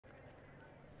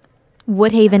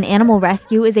Woodhaven Animal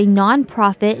Rescue is a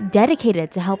nonprofit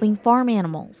dedicated to helping farm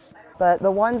animals. But the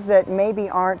ones that maybe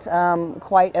aren't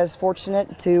quite as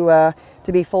fortunate to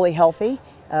be fully healthy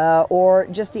or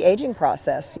just the aging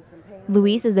process.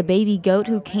 Louise is a baby goat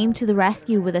who came to the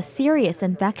rescue with a serious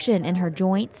infection in her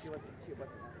joints.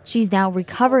 She's now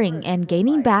recovering and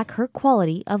gaining back her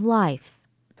quality of life.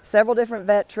 Several different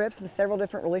vet trips and several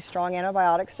different really strong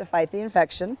antibiotics to fight the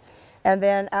infection. And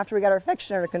then after we got our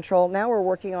infection under control, now we're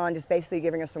working on just basically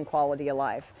giving her some quality of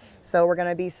life. So we're going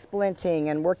to be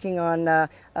splinting and working on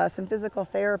some physical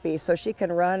therapy so she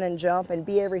can run and jump and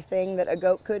be everything that a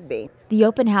goat could be. The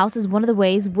open house is one of the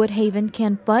ways Woodhaven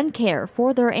can fund care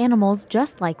for their animals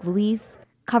just like Louise,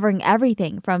 covering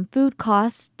everything from food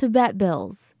costs to vet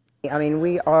bills. I mean,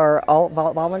 we are all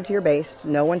volunteer based.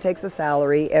 No one takes a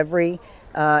salary. Every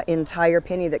entire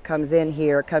penny that comes in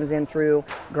here comes in through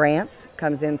grants,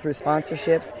 comes in through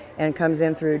sponsorships, and comes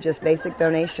in through just basic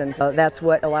donations. That's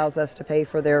what allows us to pay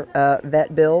for their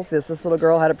vet bills. This little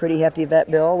girl had a pretty hefty vet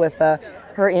bill with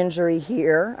her injury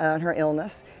here and her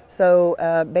illness.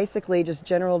 So basically just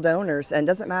general donors, and it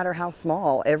doesn't matter how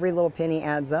small, every little penny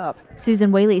adds up.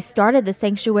 Susan Whaley started the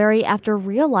sanctuary after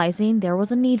realizing there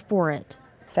was a need for it.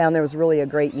 Found there was really a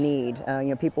great need.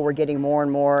 People were getting more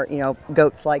and more,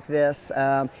 goats like this,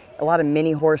 a lot of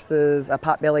mini horses,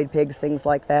 pot-bellied pigs, things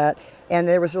like that. And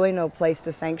there was really no place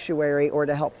to sanctuary or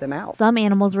to help them out. Some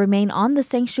animals remain on the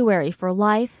sanctuary for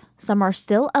life. Some are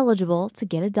still eligible to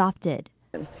get adopted.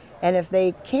 And if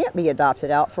they can't be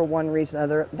adopted out for one reason or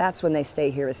another, that's when they stay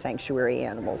here as sanctuary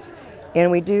animals.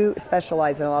 And we do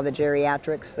specialize in a lot of the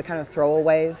geriatrics, the kind of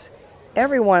throwaways.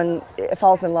 Everyone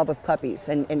falls in love with puppies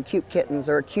and cute kittens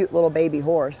or a cute little baby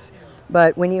horse.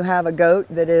 But when you have a goat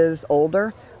that is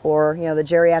older, or the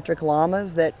geriatric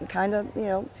llamas that kind of,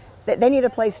 they need a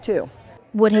place too.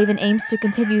 Woodhaven aims to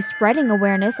continue spreading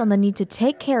awareness on the need to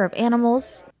take care of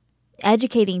animals,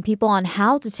 educating people on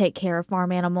how to take care of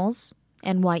farm animals,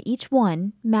 and why each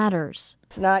one matters.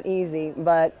 It's not easy,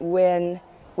 but when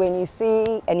you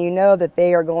see and you know that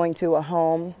they are going to a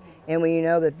home, and when you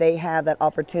know that they have that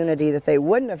opportunity that they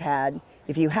wouldn't have had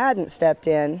if you hadn't stepped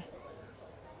in,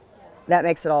 that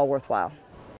makes it all worthwhile.